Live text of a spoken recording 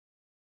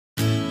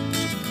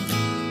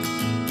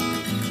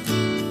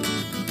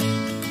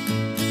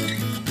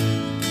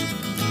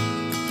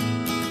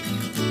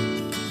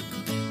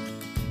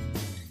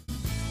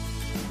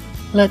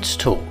Let's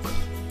talk.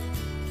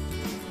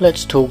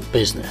 Let's talk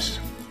business.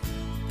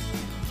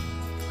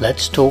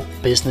 Let's talk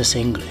business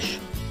English.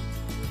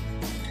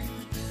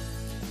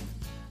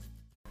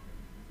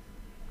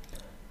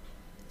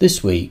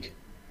 This week,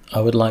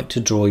 I would like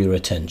to draw your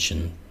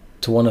attention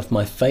to one of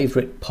my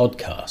favourite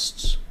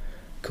podcasts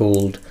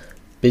called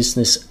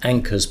Business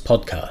Anchors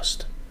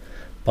Podcast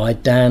by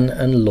Dan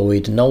and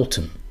Lloyd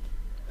Knowlton,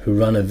 who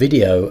run a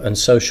video and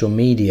social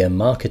media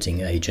marketing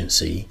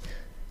agency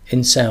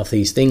in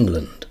Southeast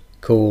England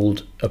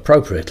called,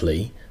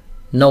 appropriately,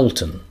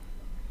 Knowlton.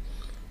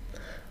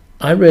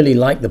 I really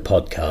like the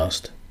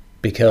podcast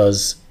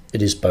because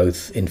it is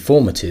both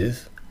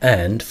informative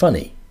and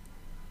funny.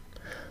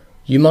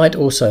 You might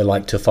also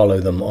like to follow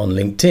them on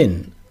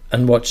LinkedIn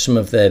and watch some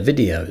of their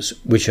videos,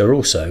 which are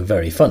also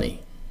very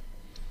funny.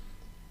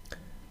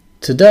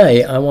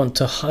 Today I want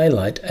to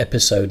highlight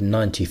episode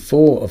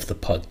 94 of the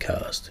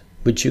podcast,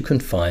 which you can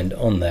find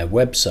on their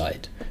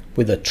website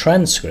with a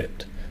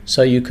transcript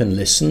so you can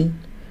listen,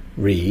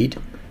 read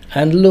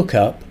and look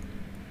up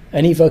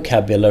any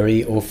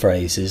vocabulary or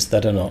phrases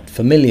that are not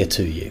familiar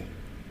to you.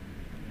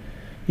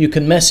 You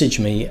can message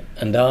me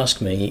and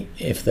ask me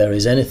if there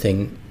is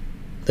anything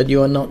that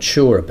you are not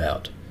sure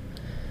about,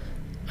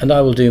 and I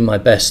will do my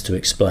best to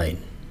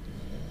explain.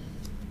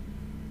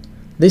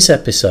 This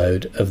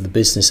episode of the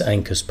Business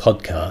Anchors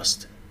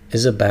podcast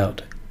is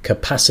about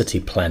capacity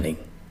planning.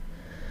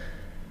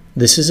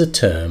 This is a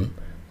term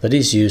that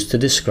is used to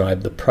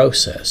describe the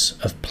process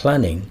of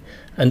planning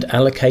and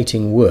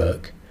allocating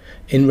work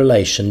in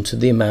relation to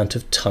the amount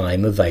of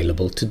time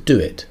available to do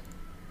it.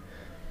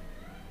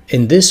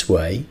 In this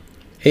way,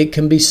 it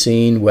can be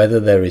seen whether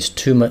there is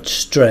too much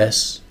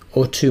stress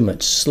or too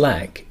much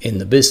slack in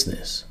the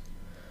business.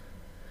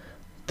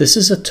 This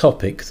is a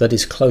topic that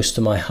is close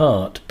to my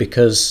heart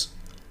because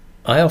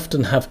I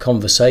often have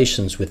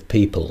conversations with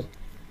people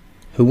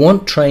who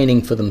want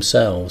training for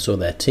themselves or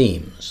their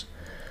teams,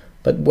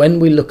 but when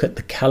we look at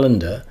the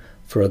calendar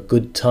for a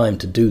good time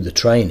to do the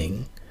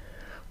training,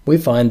 we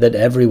find that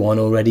everyone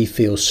already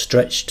feels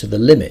stretched to the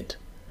limit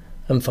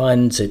and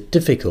finds it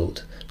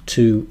difficult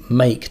to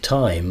make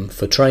time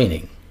for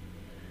training,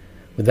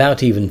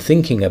 without even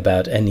thinking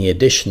about any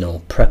additional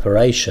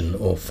preparation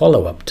or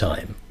follow-up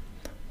time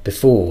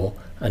before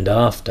and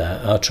after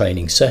our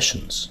training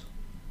sessions.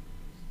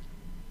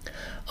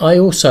 I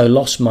also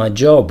lost my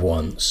job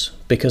once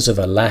because of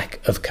a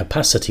lack of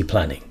capacity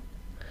planning,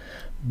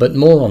 but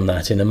more on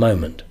that in a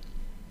moment.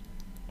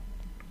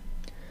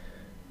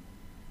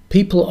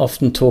 People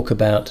often talk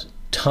about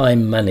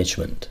time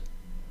management,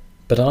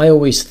 but I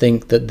always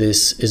think that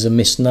this is a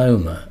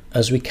misnomer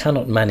as we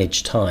cannot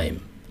manage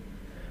time.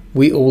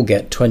 We all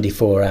get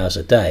 24 hours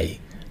a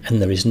day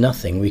and there is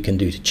nothing we can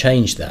do to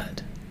change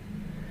that.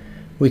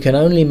 We can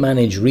only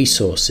manage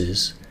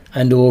resources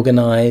and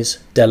organise,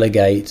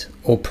 delegate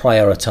or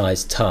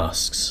prioritise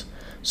tasks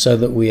so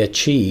that we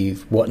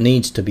achieve what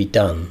needs to be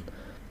done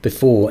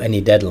before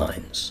any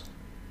deadlines.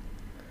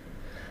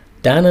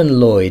 Dan and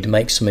Lloyd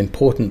make some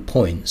important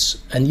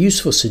points and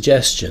useful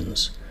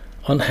suggestions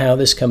on how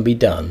this can be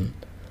done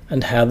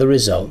and how the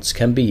results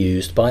can be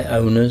used by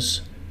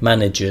owners,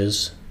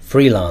 managers,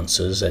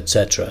 freelancers,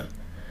 etc.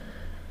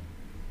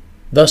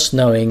 Thus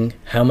knowing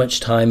how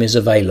much time is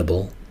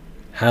available,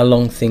 how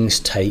long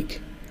things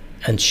take,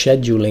 and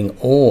scheduling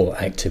all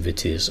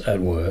activities at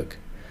work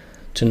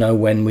to know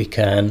when we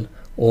can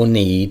or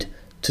need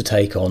to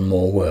take on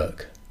more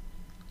work.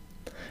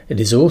 It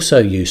is also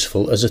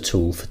useful as a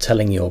tool for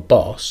telling your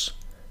boss,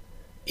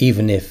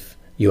 even if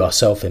you are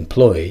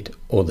self-employed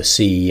or the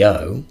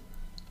CEO,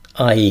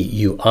 i.e.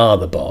 you are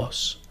the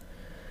boss,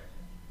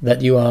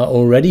 that you are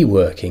already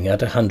working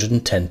at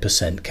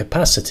 110%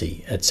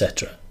 capacity,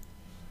 etc.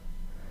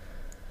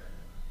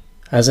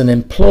 As an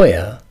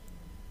employer,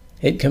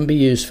 it can be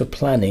used for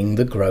planning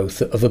the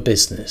growth of a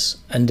business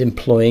and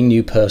employing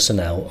new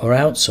personnel or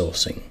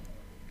outsourcing.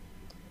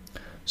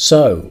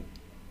 So,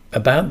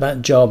 about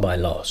that job I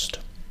lost.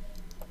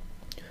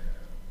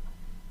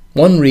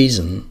 One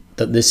reason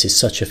that this is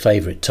such a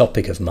favourite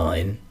topic of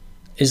mine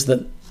is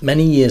that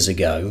many years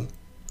ago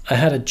I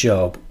had a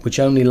job which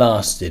only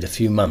lasted a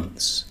few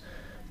months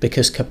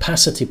because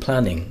capacity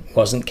planning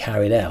wasn't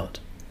carried out,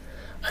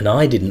 and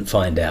I didn't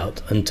find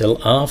out until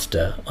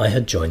after I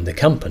had joined the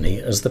company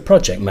as the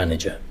project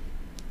manager.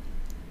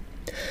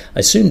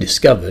 I soon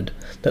discovered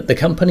that the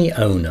company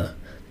owner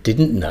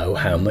didn't know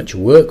how much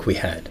work we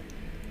had.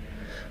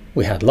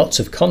 We had lots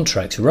of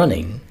contracts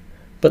running,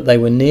 but they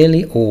were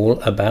nearly all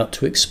about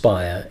to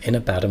expire in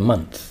about a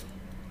month.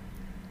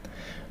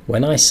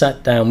 When I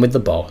sat down with the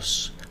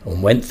boss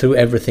and went through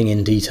everything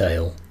in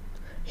detail,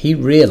 he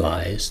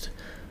realised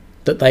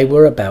that they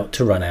were about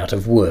to run out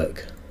of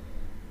work.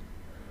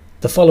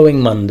 The following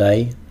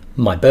Monday,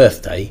 my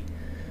birthday,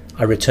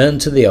 I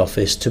returned to the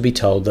office to be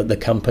told that the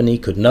company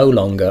could no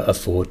longer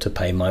afford to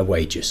pay my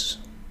wages.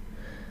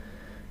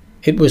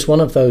 It was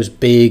one of those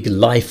big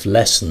life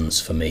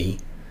lessons for me,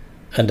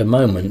 and a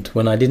moment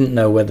when I didn't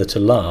know whether to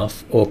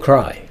laugh or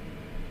cry.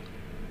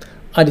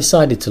 I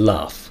decided to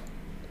laugh.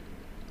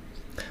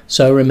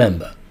 So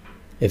remember,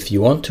 If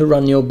you want to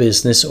run your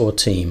business or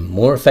team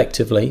more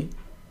effectively,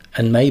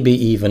 and maybe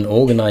even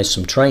organize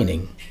some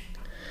training,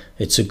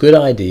 it's a good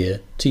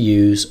idea to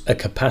use a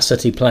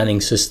capacity planning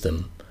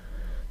system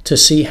to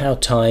see how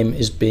time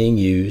is being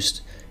used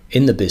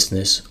in the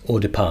business or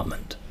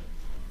department.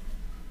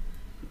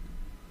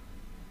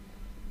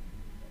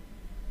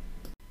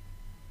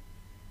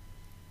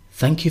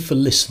 Thank you for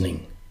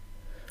listening.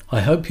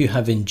 I hope you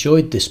have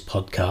enjoyed this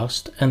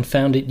podcast and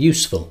found it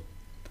useful.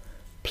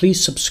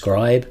 Please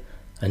subscribe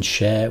and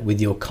share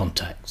with your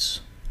contacts.